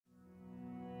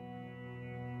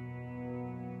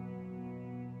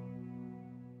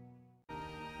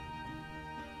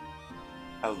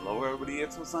Hello everybody,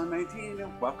 it's Flesson19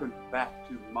 and welcome back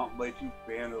to Mountain Blade 2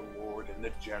 Bannerlord in the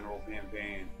general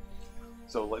campaign.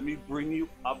 So let me bring you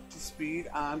up to speed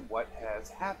on what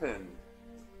has happened.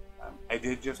 I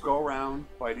did just go around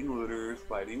fighting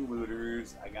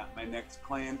looters. I got my next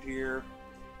clan tier.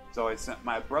 So I sent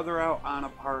my brother out on a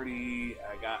party,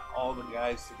 I got all the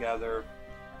guys together,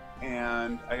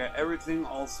 and I got everything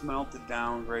all smelted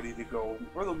down, ready to go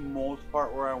for the most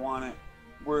part where I want it.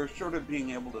 We're short of being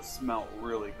able to smelt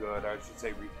really good, I should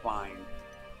say refine.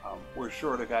 We're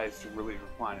short of guys to really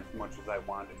refine as much as I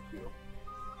wanted to.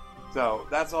 So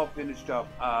that's all finished up.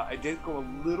 I did go a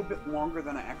little bit longer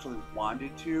than I actually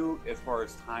wanted to as far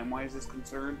as time-wise is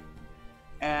concerned.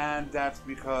 And that's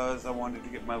because I wanted to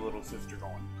get my little sister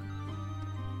going.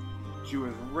 She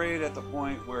was right at the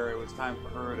point where it was time for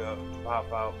her to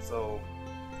pop out, so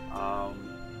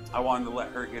I wanted to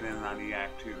let her get in on the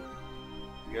act too.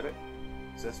 You get it?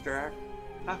 Sister act?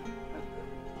 Huh?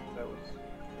 That was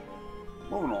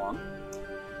moving along.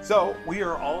 So we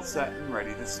are all set and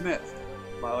ready to smith.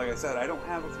 Well, like I said, I don't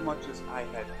have as much as I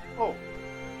had hoped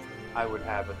I would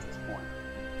have at this point.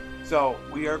 So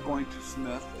we are going to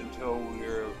smith until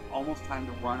we're almost time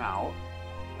to run out,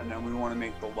 and then we want to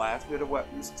make the last bit of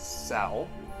weapons to sell,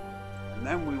 and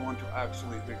then we want to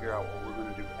actually figure out what we're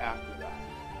going to do after that.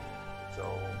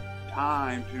 So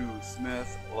time to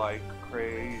smith like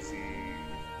crazy.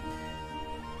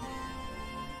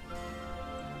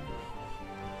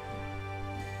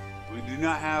 We do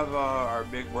not have our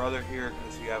big brother here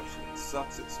because he absolutely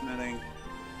sucks at smithing,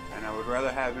 and I would rather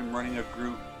have him running a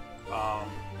group,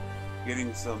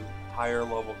 getting some higher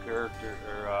level character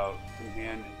or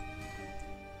companion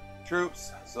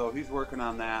troops. So he's working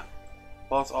on that,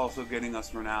 plus also getting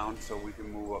us renowned so we can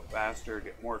move up faster,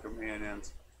 get more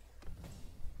companions.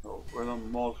 So for the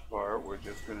most part, we're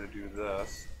just going to do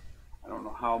this. I don't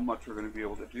know how much we're going to be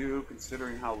able to do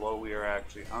considering how low we are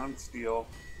actually on steel.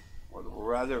 Would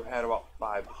rather have had about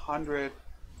 500.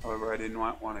 However, I didn't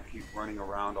want to keep running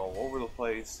around all over the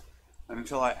place. And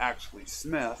until I actually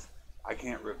smith, I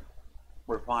can't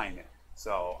refine it.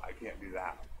 So I can't do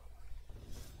that.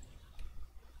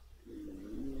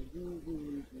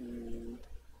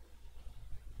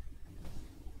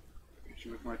 She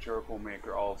was my charcoal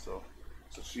maker also.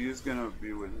 So she is going to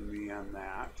be with me on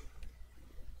that.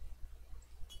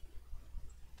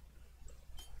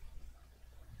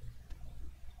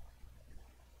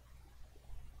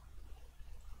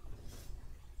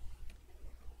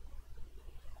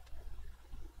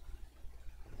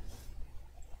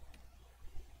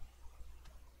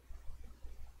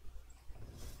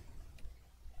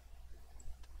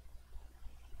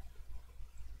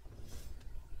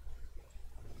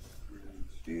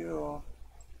 Steel.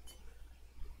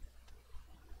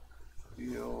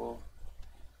 The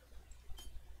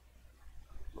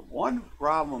one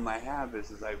problem I have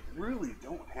is I really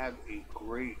don't have a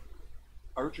great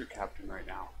archer captain right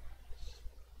now.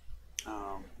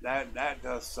 That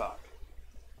does suck.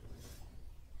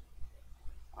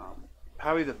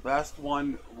 Probably the best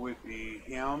one would be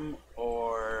him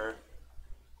or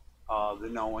the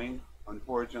knowing.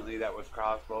 Unfortunately, that was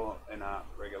crossbow and not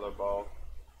regular bow.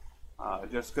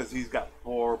 Just because he's got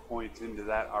 4 points into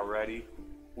that already,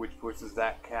 which pushes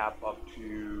that cap up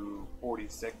to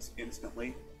 46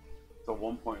 instantly. So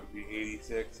 1 point would be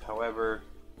 86. However,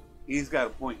 he's got a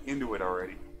point into it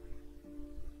already.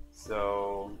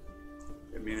 So,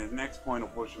 I mean, his next point will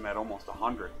push him at almost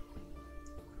 100.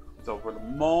 So for the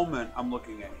moment, I'm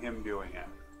looking at him doing it.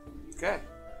 Okay.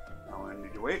 Now I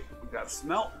need to wait. We've got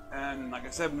smelt, and like I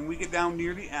said, when we get down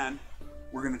near the end,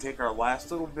 we're going to take our last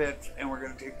little bits and we're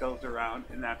going to take those around,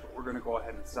 and that's what we're going to go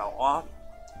ahead and sell off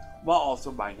while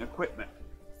also buying equipment.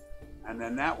 And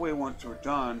then that way, once we're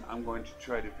done, I'm going to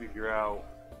try to figure out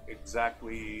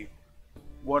exactly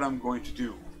what I'm going to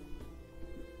do.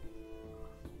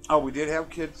 Oh, we did have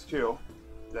kids too.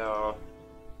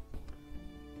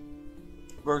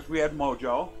 First we had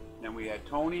Mojo, then we had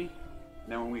Tony,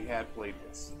 and then we had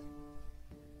Flavius.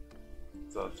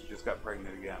 So she just got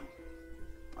pregnant again.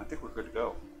 I think we're good to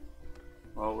go.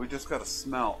 Well, we just got to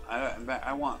smelt.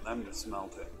 I want them to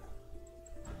smelt it.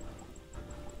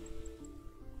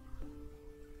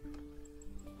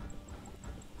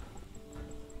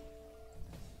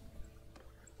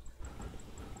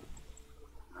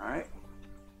 Alright.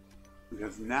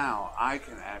 Because now I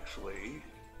can actually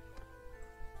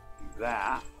do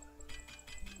that.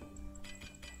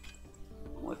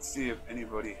 Let's see if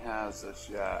anybody has this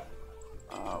yet.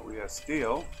 We have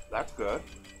steel. That's good.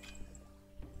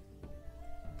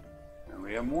 And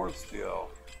we have more steel.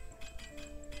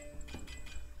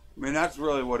 I mean, that's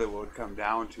really what it would come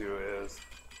down to is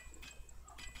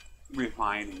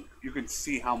refining. You can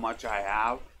see how much I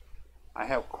have. I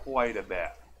have quite a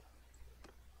bit.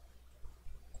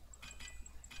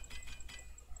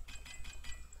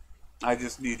 I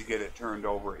just need to get it turned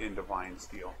over into fine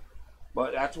steel.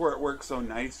 But that's where it works so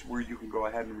nice, where you can go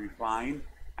ahead and refine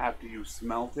after you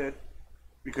smelt it,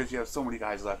 because you have so many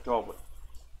guys left over.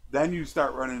 Then you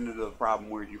start running into the problem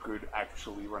where you could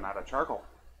actually run out of charcoal,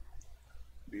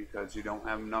 because you don't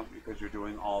have enough, because you're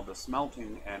doing all the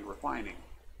smelting and refining.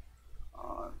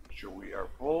 Sure, we are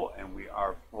full, and we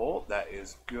are full. That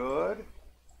is good.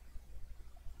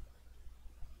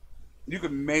 You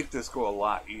can make this go a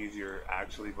lot easier,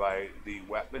 actually, by the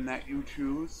weapon that you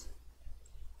choose.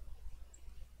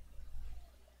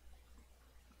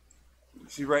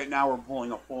 See, right now we're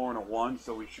pulling a 4 and a 1,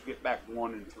 so we should get back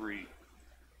 1 and 3,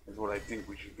 is what I think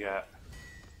we should get.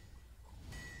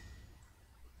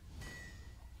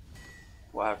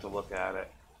 We'll have to look at it.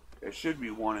 It should be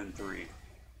 1 and 3.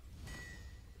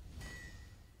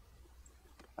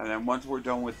 And then once we're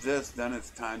done with this, then it's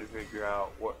time to figure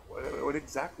out what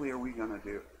exactly are we gonna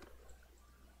do.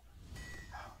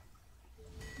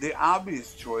 The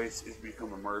obvious choice is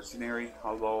become a mercenary,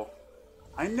 although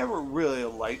I never really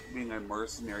liked being a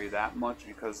mercenary that much,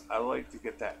 because I like to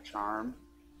get that charm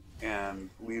and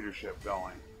leadership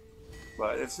going.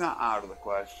 But it's not out of the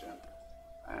question.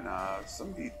 And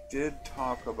somebody did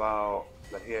talk about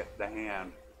the hand.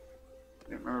 I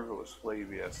didn't remember if it was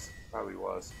Flavius. Probably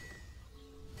was.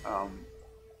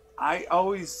 I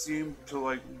always seem to,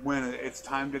 like, when it's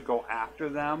time to go after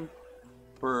them,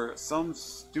 for some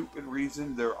stupid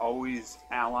reason, they're always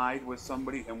allied with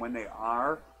somebody, and when they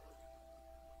are,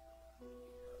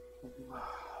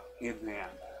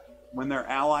 when they're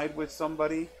allied with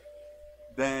somebody,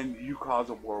 then you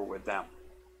cause a war with them.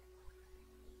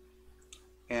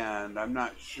 And I'm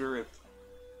not sure if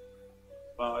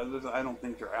I don't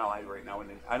think they're allied right now.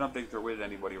 I don't think they're with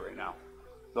anybody right now.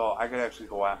 So I could actually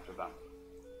go after them.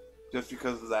 Just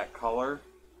because of that color,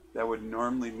 that would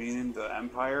normally mean the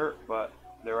Empire, but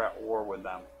they're at war with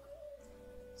them.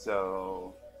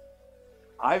 So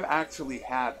I've actually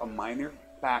had a minor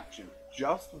faction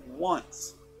just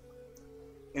once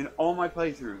in all my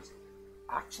playthroughs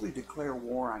actually declare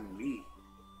war on me.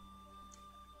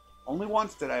 Only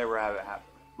once did I ever have it happen,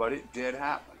 but it did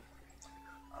happen.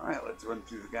 Alright, let's run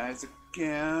through the guys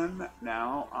again.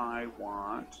 Now I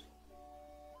want...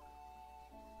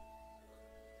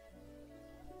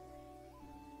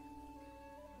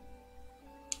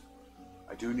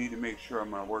 I do need to make sure I'm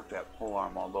going to work that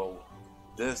polearm, although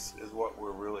this is what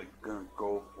we're really going to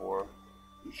go for.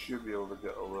 We should be able to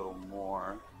get a little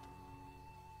more.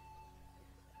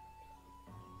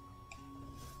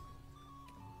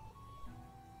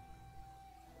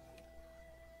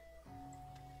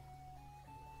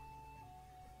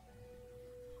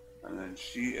 And then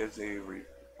she is a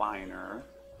refiner.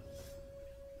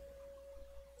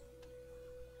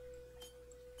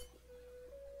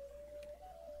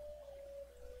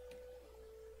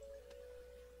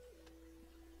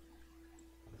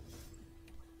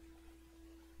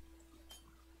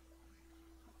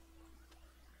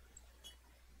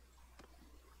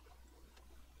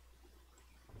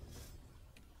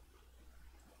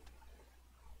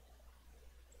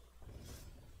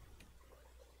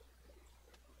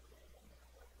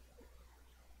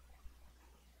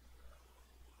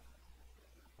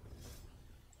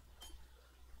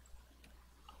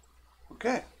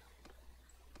 Okay.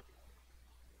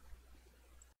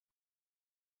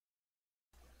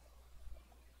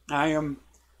 I am,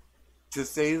 to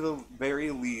say the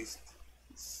very least,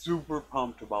 super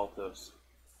pumped about this.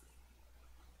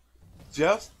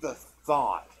 Just the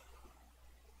thought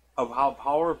of how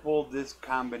powerful this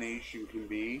combination can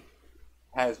be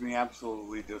has me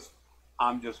absolutely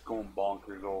I'm just going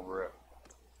bonkers over it.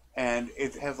 And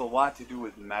it has a lot to do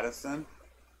with medicine,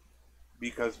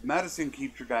 because medicine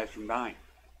keeps your guys from dying.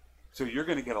 So you're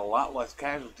going to get a lot less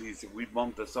casualties if we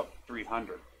bump this up to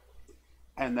 300.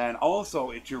 And then also,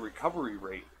 it's your recovery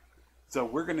rate. So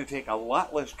we're going to take a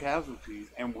lot less casualties,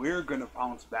 and we're going to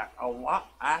bounce back a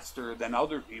lot faster than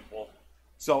other people.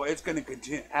 So it's going to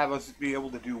continue, have us be able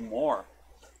to do more.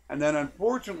 And then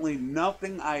unfortunately,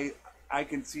 nothing I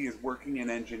can see is working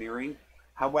in engineering.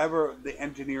 However, the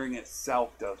engineering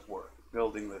itself does work.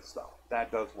 Building this stuff,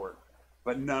 that does work.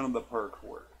 But none of the perks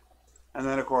work. And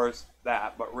then of course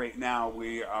that, but right now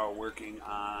we are working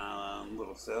on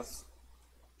little sis.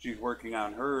 She's working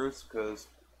on hers, because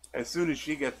as soon as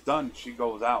she gets done, she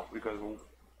goes out. Because,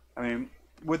 I mean,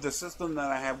 with the system that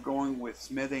I have going with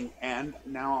smithing, and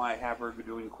now I have her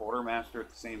doing quartermaster at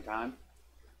the same time,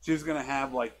 she's going to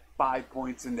have like 5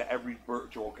 points into every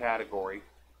virtual category,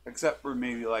 except for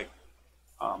maybe like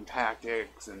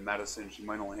tactics and medicine. She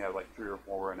might only have like 3 or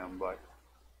 4 in them, but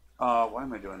why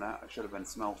am I doing that? I should have been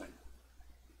smelting.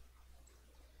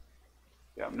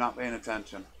 Yeah, I'm not paying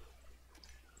attention.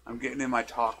 I'm getting in my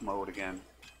talk mode again.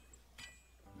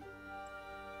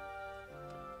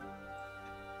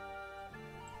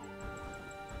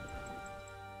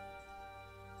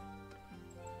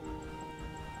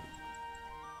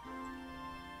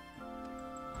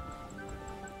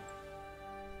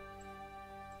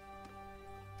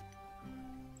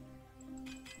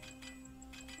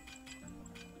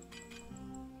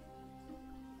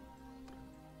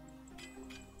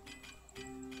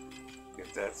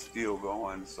 Get that steel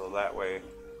going, so that way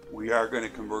we are going to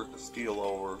convert the steel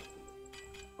over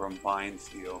from fine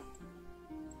steel.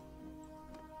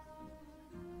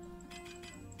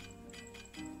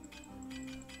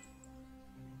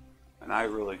 And I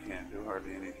really can't do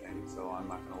hardly anything, so I'm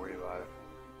not going to worry about it.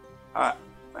 Alright,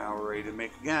 now we're ready to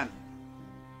make again.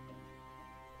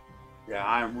 Yeah,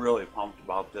 I'm really pumped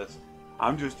about this.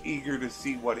 I'm just eager to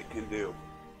see what it can do.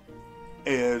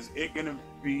 Is it going to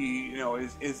be, you know,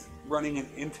 is running an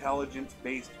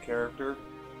intelligence-based character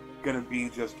going to be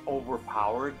just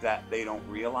overpowered that they don't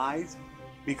realize?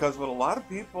 Because what a lot of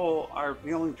people are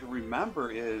failing to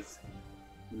remember is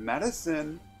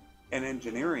medicine and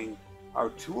engineering are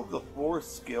 2 of the 4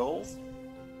 skills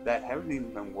that haven't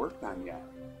even been worked on yet.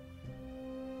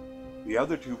 The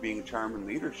other 2 being charm and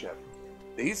leadership.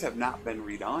 These have not been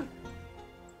redone.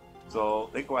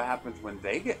 So think what happens when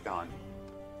they get done.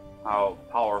 How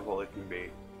powerful it can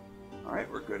be.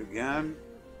 Alright, we're good again.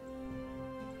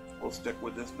 We'll stick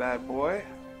with this bad boy.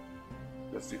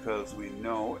 Just because we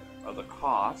know of the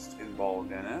cost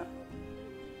involved in it.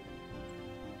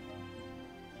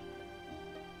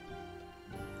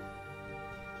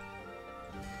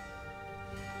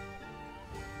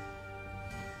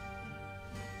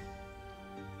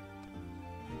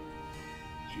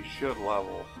 She should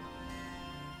level.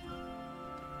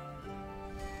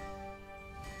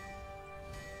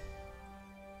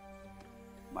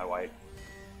 My wife.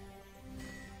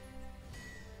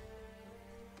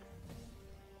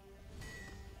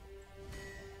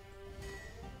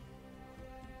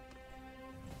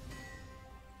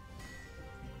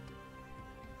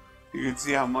 You can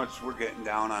see how much we're getting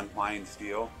down on fine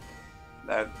steel.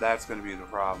 That's going to be the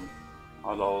problem.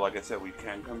 Although, like I said, we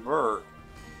can convert,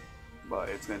 but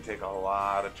it's going to take a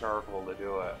lot of charcoal to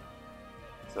do it.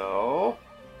 So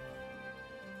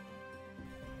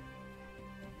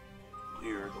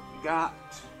here's what we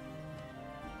got.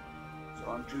 So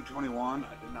I'm 221.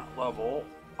 I did not level.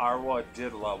 Arwa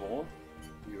did level.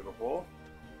 Beautiful.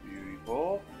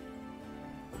 Beautiful.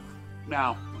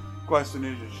 Now, question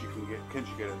is if can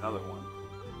she get another one?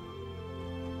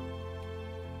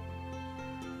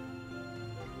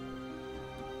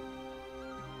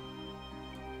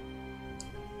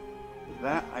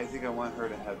 That I think I want her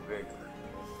to have vigor.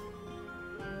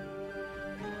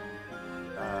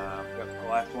 Got the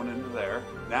last one into there.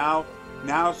 Now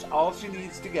all she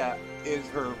needs to get is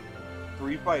her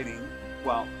 3 fighting.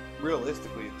 Well,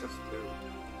 realistically, it's just 2.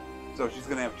 So she's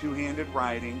going to have 2-handed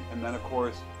riding, and then of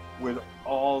course, with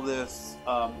all this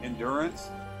endurance,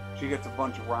 she gets a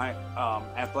bunch of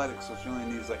athletics. So she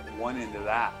only needs like 1 into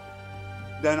that.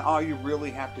 Then all you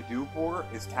really have to do for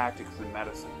her is tactics and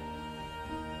medicine.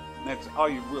 That's all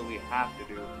you really have to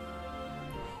do.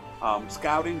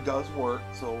 Scouting does work,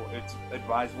 so it's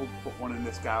advisable to put 1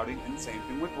 into scouting, and same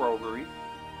thing with roguery.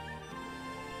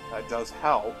 That does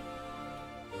help.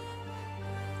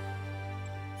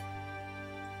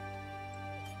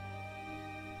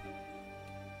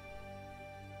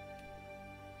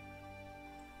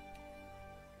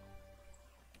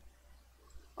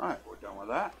 Alright, we're done with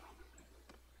that.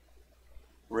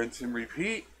 Rinse and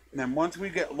repeat. And then once we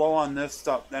get low on this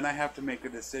stuff, then I have to make a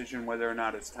decision whether or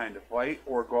not it's time to fight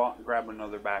or go out and grab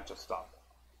another batch of stuff.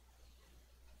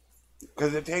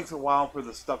 Because it takes a while for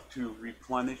the stuff to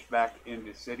replenish back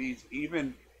into cities.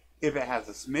 Even if it has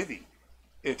a smithy,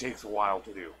 it takes a while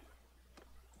to do.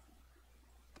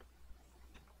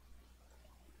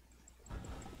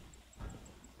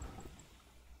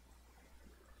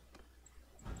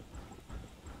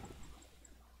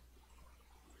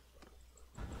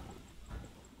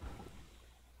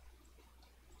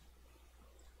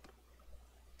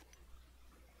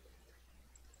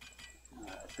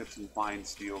 Let's get some fine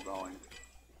steel going.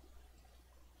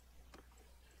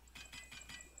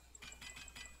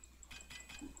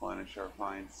 Replenish our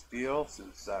fine steel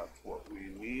since that's what we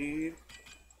need.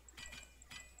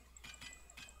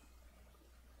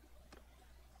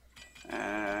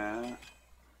 And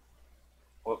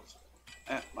whoops,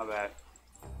 my bad.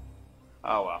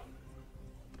 Oh well.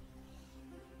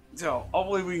 So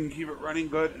hopefully we can keep it running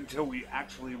good until we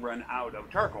actually run out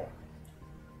of charcoal.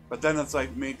 But then it's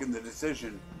like making the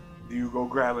decision. Do you go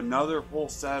grab another full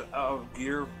set of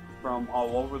gear from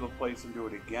all over the place and do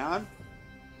it again?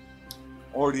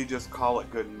 Or do you just call it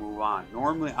good and move on?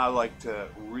 Normally I like to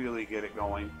really get it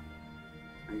going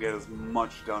and get as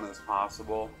much done as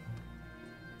possible.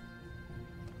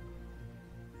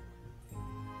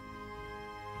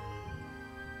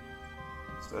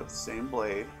 So that's the same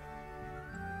blade.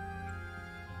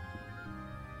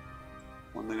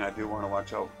 One thing I do want to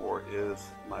watch out for is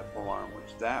my full arm,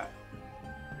 which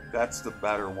that's the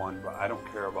better one, but I don't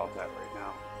care about that right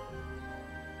now.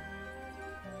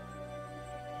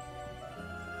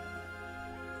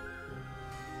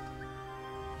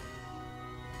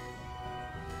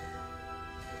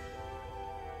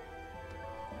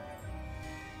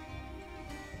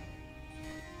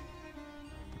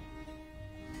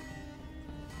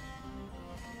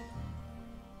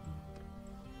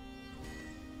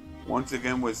 Once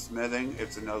again with smithing,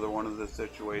 it's another one of the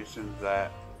situations that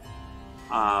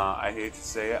I hate to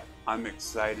say it, I'm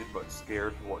excited but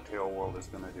scared for what Tail World is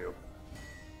going to do.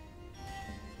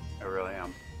 I really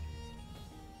am.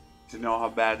 To know how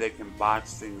bad they can botch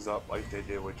things up like they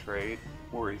did with trade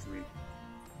worries me.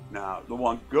 Now, the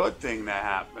one good thing that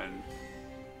happened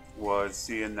was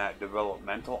seeing that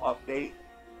developmental update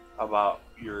about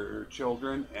your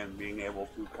children and being able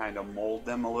to kind of mold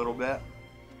them a little bit.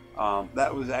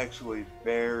 That was actually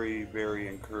very, very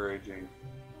encouraging.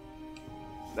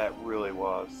 That really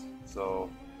was. So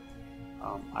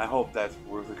I hope that's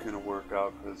really going to work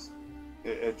out, because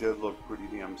it did look pretty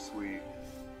damn sweet.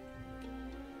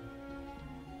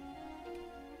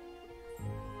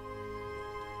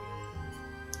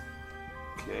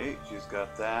 Okay, she's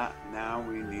got that. Now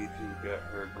we need to get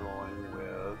her going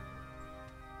with...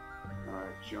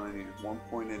 Alright, she only needs 1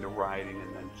 point into riding,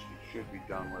 and then she should be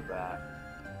done with that.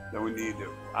 Then we need to...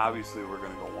 Obviously, we're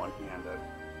going to go one-handed.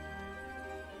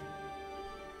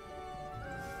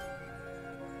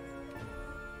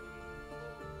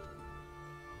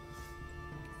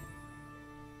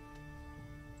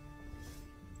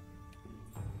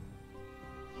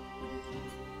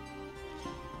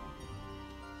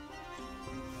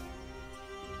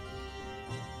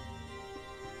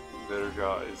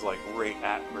 Bitterjaw is like right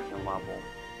at freaking level.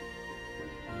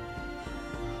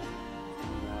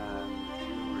 And then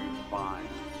refine.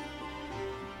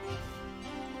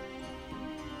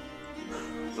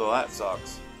 So that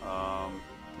sucks.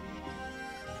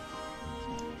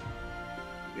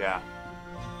 Yeah,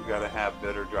 we gotta have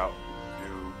Bitterjaw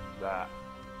do that,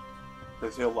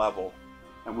 because he'll level,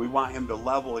 and we want him to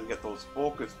level and get those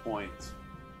focus points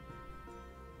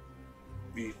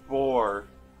before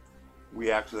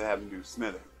we actually have him do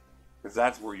smithing, because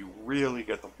that's where you really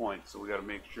get the points. So we got to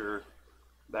make sure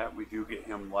that we do get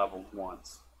him leveled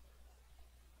once.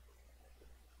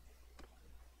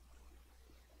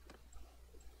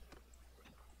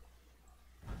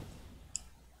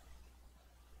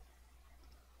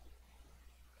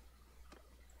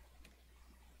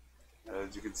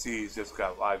 As you can see, he's just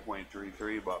got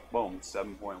 5.33, but boom,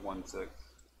 7.16,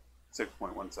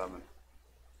 6.17.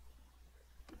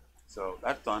 So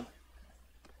that's done.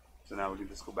 So now we can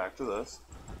just go back to this.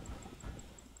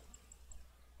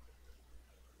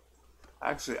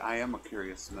 Actually, I am a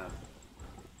curious smith.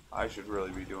 I should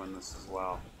really be doing this as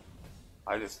well.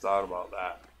 I just thought about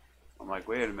that. I'm like,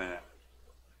 wait a minute.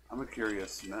 I'm a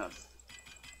curious smith.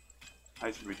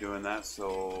 I should be doing that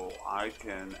so I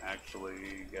can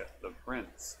actually get the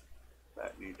prints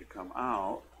that need to come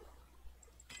out.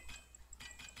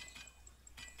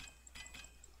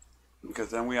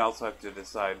 Because then we also have to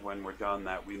decide when we're done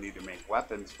that we need to make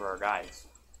weapons for our guys.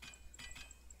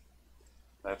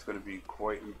 That's going to be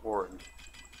quite important.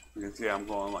 You can see I'm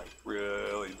going like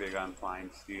really big on fine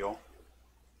steel.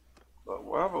 But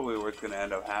probably what's going to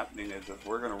end up happening is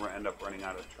we're going to end up running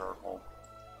out of charcoal.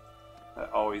 That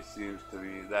always seems to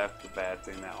be, that's the bad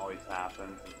thing that always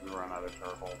happens, is we run out of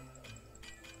charcoal.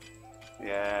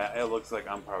 Yeah, it looks like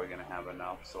I'm probably going to have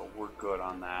enough, so we're good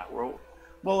on that.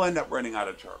 We'll end up running out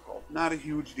of charcoal. Not a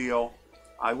huge deal.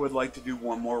 I would like to do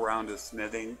one more round of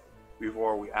smithing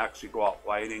before we actually go out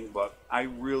fighting, but I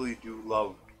really do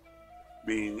love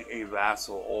being a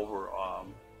vassal over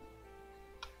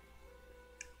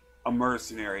a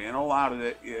mercenary. And a lot of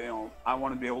it, you know, I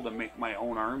want to be able to make my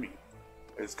own army.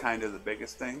 Is kind of the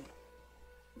biggest thing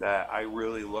that I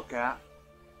really look at.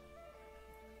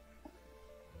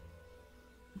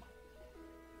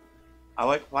 I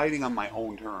like fighting on my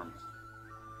own terms.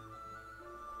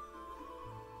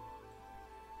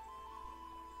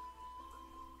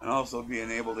 And also being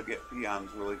able to get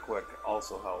peons really quick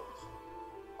also helps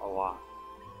a lot.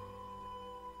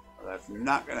 That's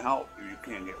not going to help if you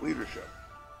can't get leadership.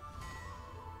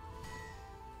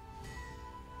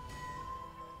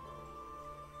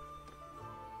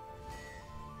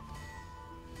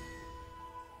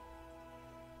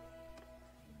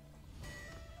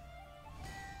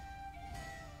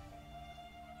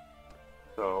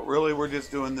 So really we're just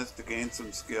doing this to gain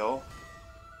some skill.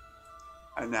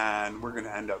 And then we're going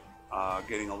to end up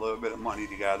getting a little bit of money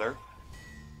together.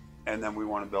 And then we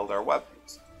want to build our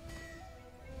weapons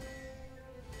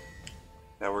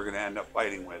that we're going to end up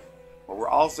fighting with. But we're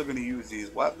also going to use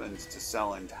these weapons to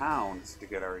sell in towns to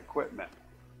get our equipment.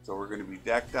 So we're going to be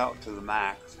decked out to the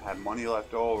max, had money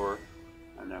left over,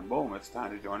 and then boom, it's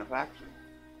time to join a faction.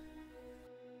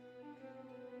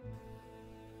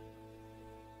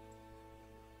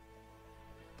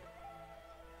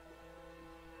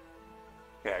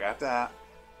 Okay, I got that.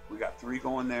 We got 3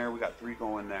 going there, we got 3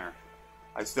 going there.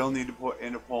 I still need to put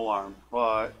in a pole arm,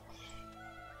 but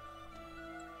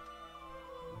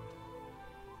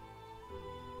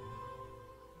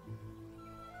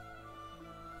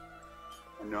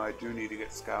I know I do need to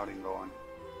get scouting going.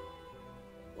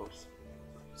 Oops.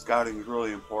 Scouting is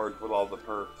really important with all the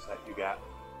perks that you got.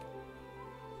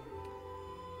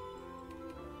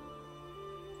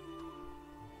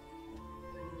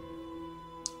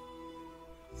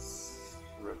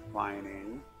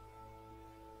 Refining,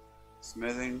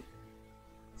 smithing,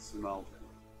 smelting.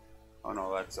 Oh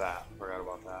no, that's that. Forgot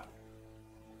about that.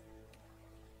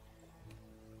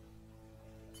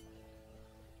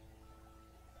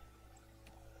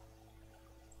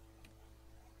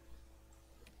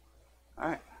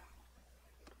 Alright.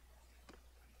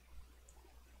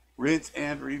 Rinse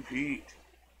and repeat.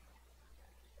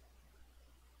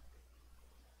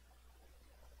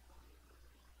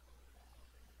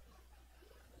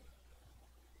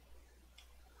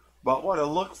 But what it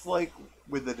looks like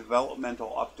with the developmental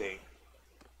update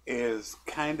is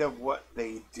kind of what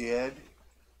they did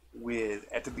with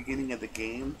at the beginning of the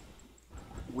game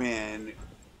when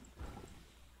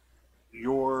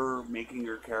you're making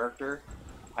your character.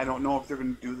 I don't know if they're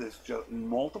going to do this just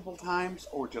multiple times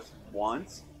or just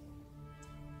once,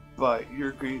 but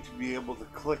you're going to be able to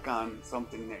click on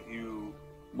something that you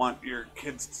want your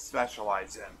kids to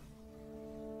specialize in.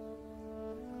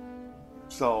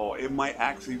 So it might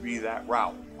actually be that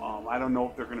route. I don't know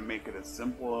if they're going to make it as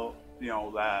simple,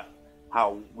 that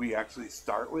how we actually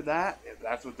start with that, if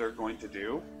that's what they're going to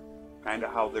do, kind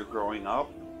of how they're growing up.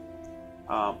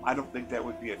 I don't think that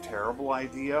would be a terrible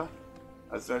idea,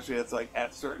 especially it's like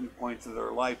at certain points of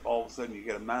their life, all of a sudden you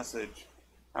get a message,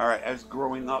 all right, as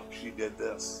growing up, she did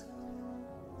this.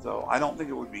 So I don't think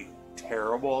it would be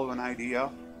terrible of an idea.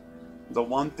 The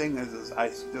one thing is I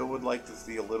still would like to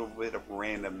see a little bit of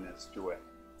randomness to it.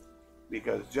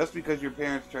 Because just because your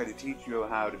parents try to teach you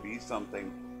how to be something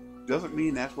doesn't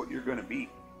mean that's what you're going to be.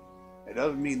 It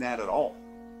doesn't mean that at all.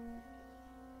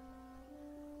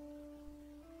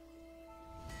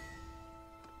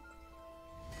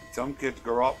 Some kids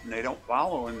grow up and they don't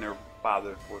follow in their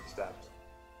father's footsteps.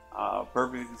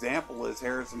 Perfect example is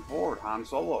Harrison Ford, Han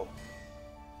Solo.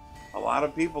 A lot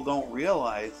of people don't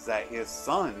realize that his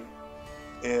son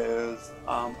is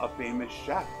a famous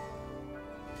chef.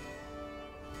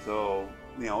 So,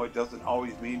 it doesn't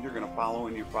always mean you're going to follow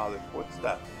in your father's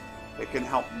footsteps. It can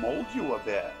help mold you a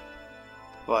bit,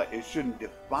 but it shouldn't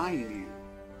define you.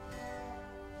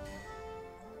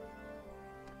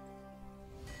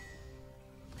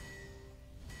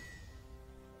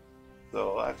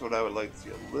 So that's what I would like to see,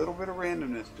 a little bit of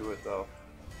randomness to it though.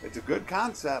 It's a good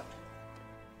concept,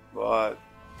 but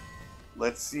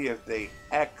let's see if they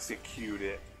execute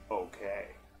it okay.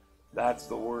 That's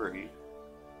the worry.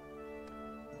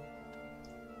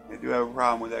 They do have a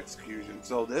problem with execution.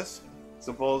 So this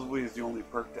supposedly is the only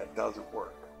perk that doesn't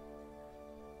work.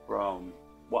 From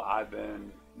what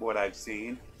I've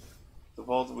seen,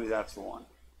 supposedly that's the one.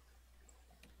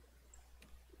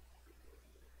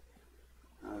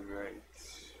 Alright.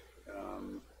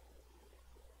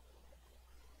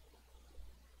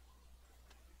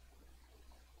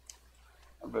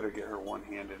 I better get her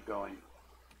one-handed going.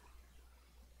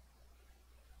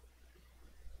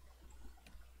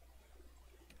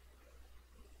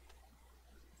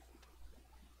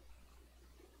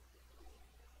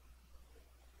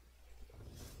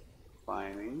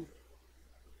 Finding.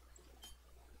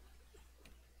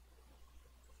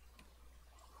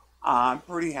 I'm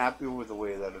pretty happy with the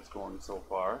way that it's going so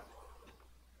far.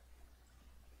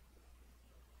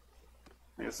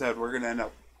 Like I said, we're going to end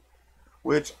up,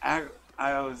 which I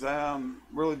was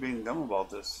really being dumb about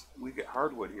this. We get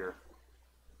hardwood here.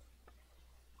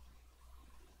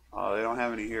 They don't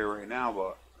have any here right now,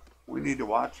 but we need to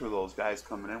watch for those guys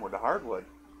coming in with the hardwood.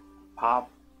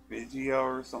 Pop Vigia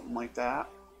or something like that.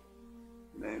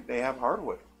 They have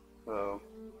hardwood, so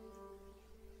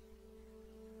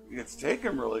it gets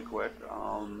taken really quick.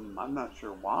 I'm not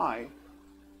sure why.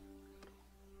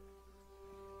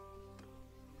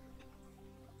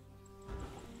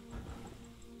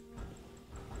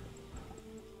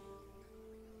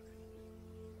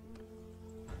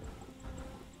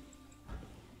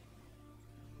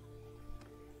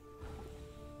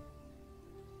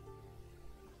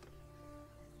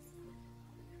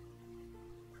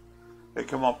 They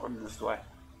come up from this way.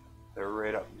 They're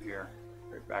right up here,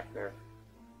 right back there.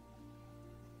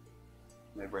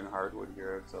 They bring hardwood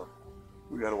here, so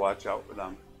we got to watch out for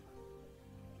them.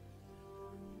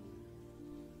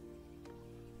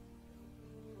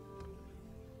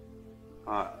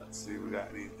 Let's see, we got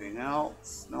anything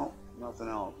else? Nope, nothing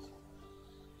else.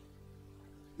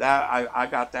 That I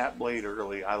got that blade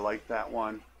early. I like that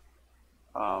one.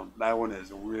 That one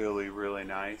is really, really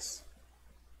nice.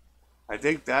 I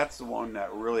think that's the one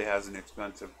that really has an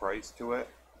expensive price to it,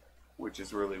 which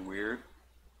is really weird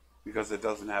because it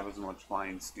doesn't have as much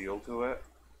fine steel to it.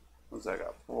 Looks like I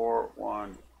got 4,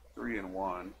 1, 3, and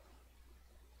 1.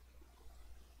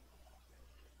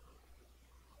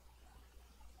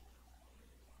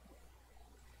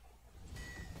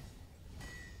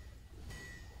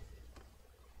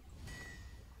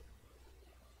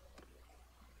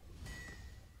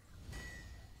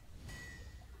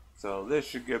 So this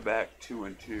should get back 2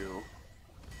 and 2.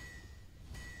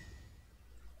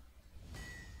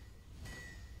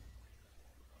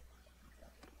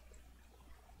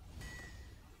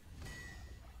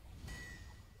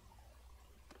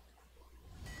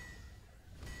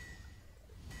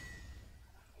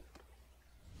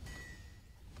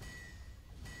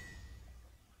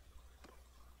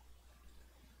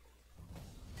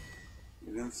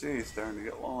 You can see it's starting to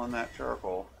get low on that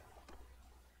charcoal.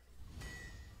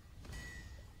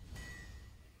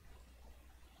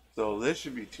 So this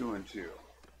should be 2 and 2.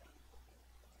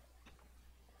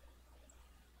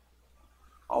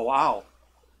 Oh wow,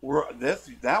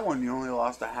 that one you only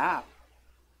lost a half.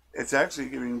 It's actually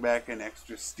giving back an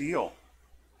extra steel.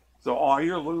 So all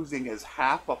you're losing is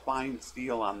half a fine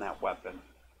steel on that weapon.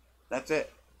 That's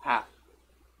it, half.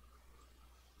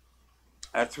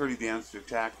 That's pretty damn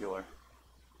spectacular.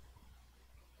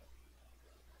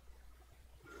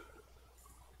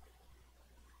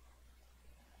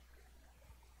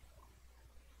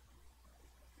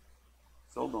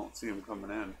 Still don't see him coming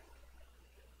in.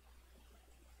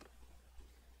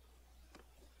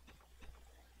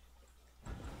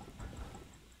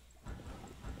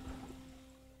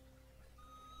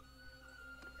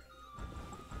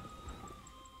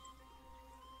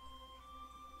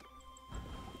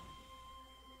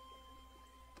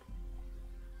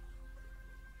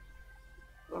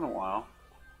 Been a while.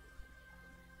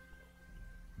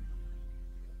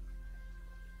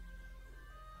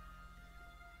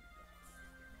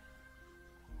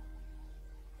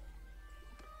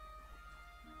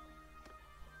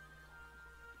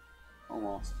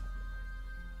 Almost.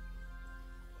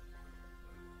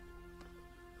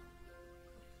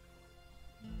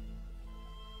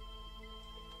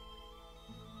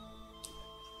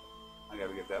 I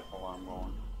gotta get that full arm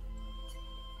going.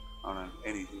 I don't have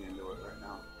anything into it right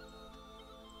now.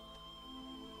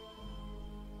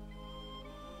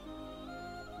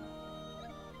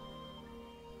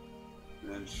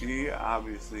 And then she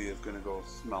obviously is gonna go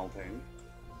smelting.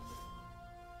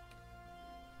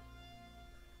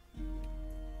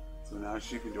 So now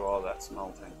she can do all that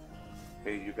smelting.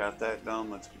 Okay, you got that done.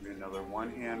 Let's give you another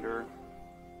one-hander.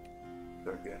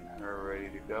 Start getting her ready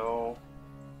to go.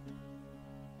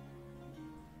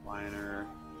 Liner.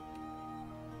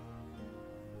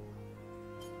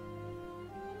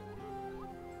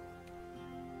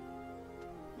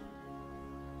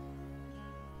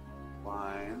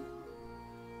 Line.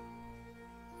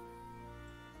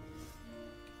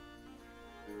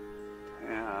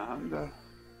 And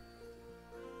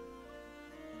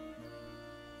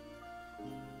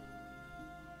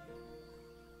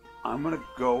I'm gonna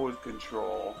go with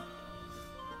control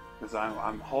because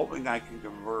I'm hoping I can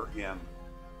convert him.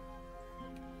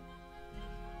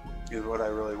 Is what I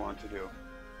really want to do.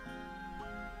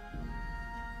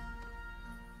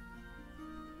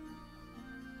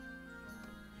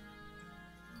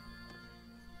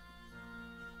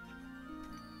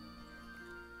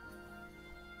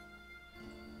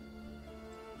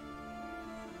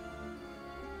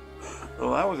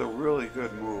 Well, that was a really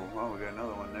good move. Oh, we got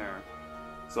another one there.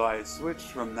 So I switched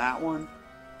from that one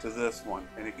to this one,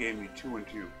 and it gave me 2 and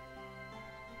 2.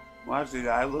 Well, actually,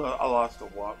 I lost a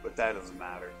one, but that doesn't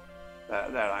matter.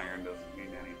 That iron doesn't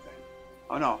mean anything.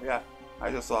 Oh no, yeah. I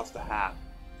just lost a hat.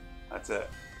 That's it.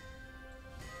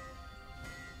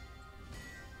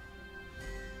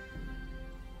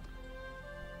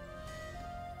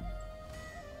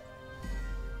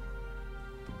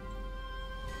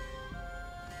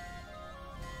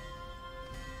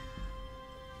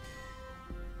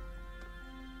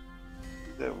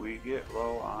 That we get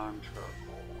low on charcoal.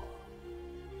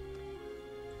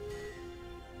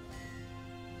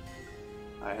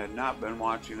 I had not been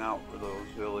watching out for those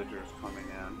villagers coming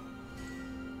in,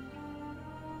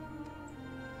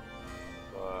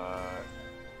 but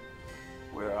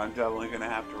I'm definitely going to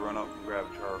have to run up and grab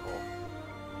charcoal.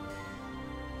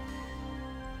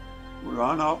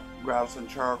 Run up, grab some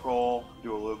charcoal,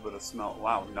 do a little bit of smelt.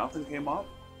 Wow, nothing came up?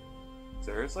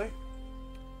 Seriously?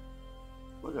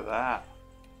 Look at that.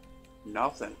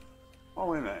 Nothing. Oh,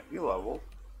 wait a minute. You leveled.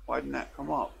 Why didn't that come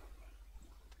up?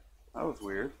 That was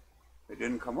weird. It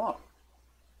didn't come up.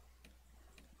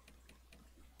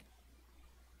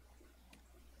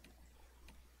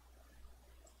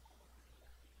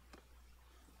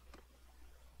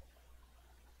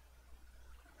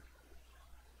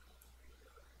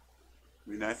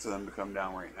 It'd be nice for them to come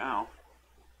down right now.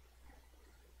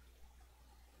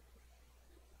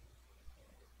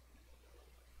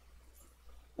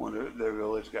 Wonder if their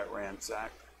village got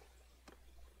ransacked.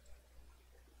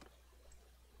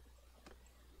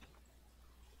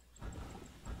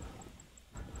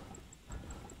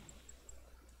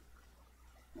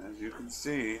 As you can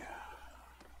see,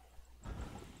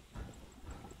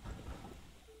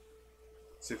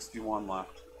 61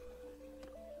 left.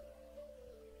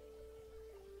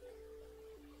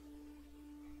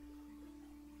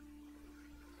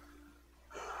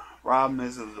 Problem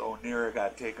is Onira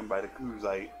got taken by the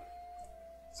Kuzite,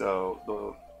 so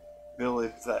the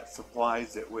village that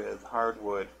supplies it with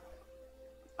hardwood,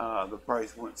 the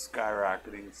price went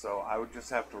skyrocketing, so I would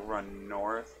just have to run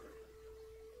north.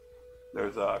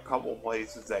 There's a couple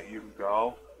places that you can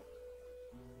go.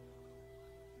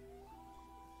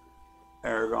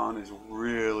 Aragon is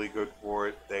really good for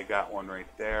it. They got one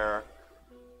right there.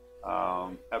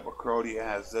 Epicrodia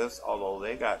has this, although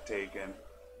they got taken.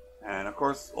 And of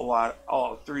course,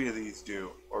 all three of these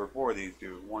do, or four of these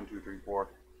do. 1, 2, 3, 4.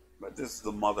 But this is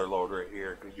the Motherlord right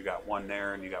here, because you got one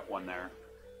there and you got one there.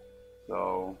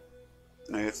 So,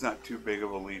 I mean, it's not too big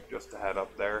of a leap just to head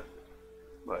up there.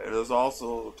 But it is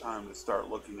also time to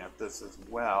start looking at this as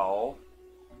well.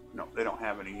 No, they don't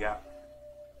have any yet.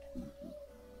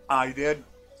 I did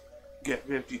get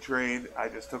 50 trade. I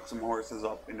just took some horses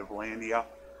up into Valandia,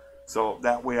 so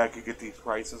that way I could get these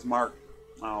prices marked.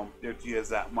 50 is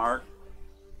that mark.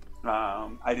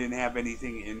 I didn't have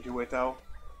anything into it though.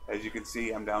 As you can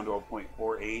see, I'm down to a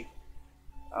 0.48.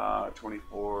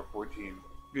 24, 14,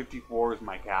 54 is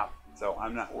my cap, so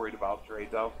I'm not worried about trade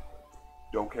though.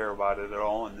 Don't care about it at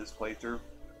all in this playthrough.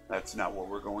 That's not what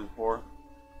we're going for.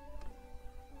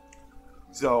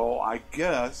 So I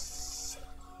guess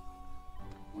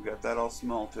we got that all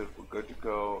smelted. We're good to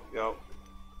go. Yep.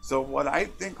 So what I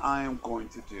think I am going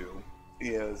to do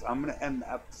is I'm going to end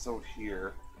the episode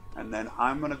here, and then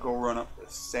I'm going to go run up to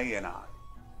Sayanon.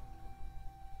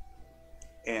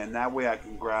 And that way I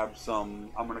can grab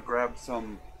some, I'm going to grab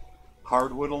some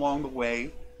hardwood along the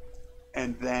way,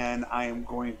 and then I am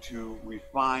going to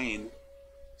refine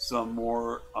some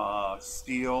more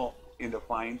steel into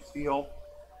fine steel,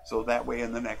 so that way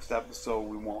in the next episode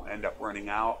we won't end up running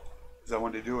out, because I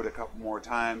want to do it a couple more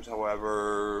times.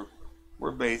 However,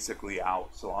 we're basically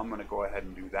out, so I'm going to go ahead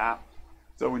and do that.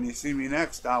 So when you see me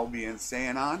next, I'll be in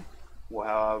Sayanon. We'll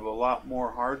have a lot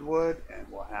more hardwood, and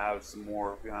we'll have some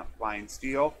more fine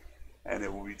steel, and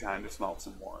it will be time to smelt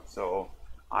some more. So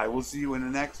I will see you in the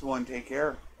next one. Take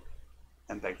care,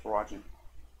 and thanks for watching.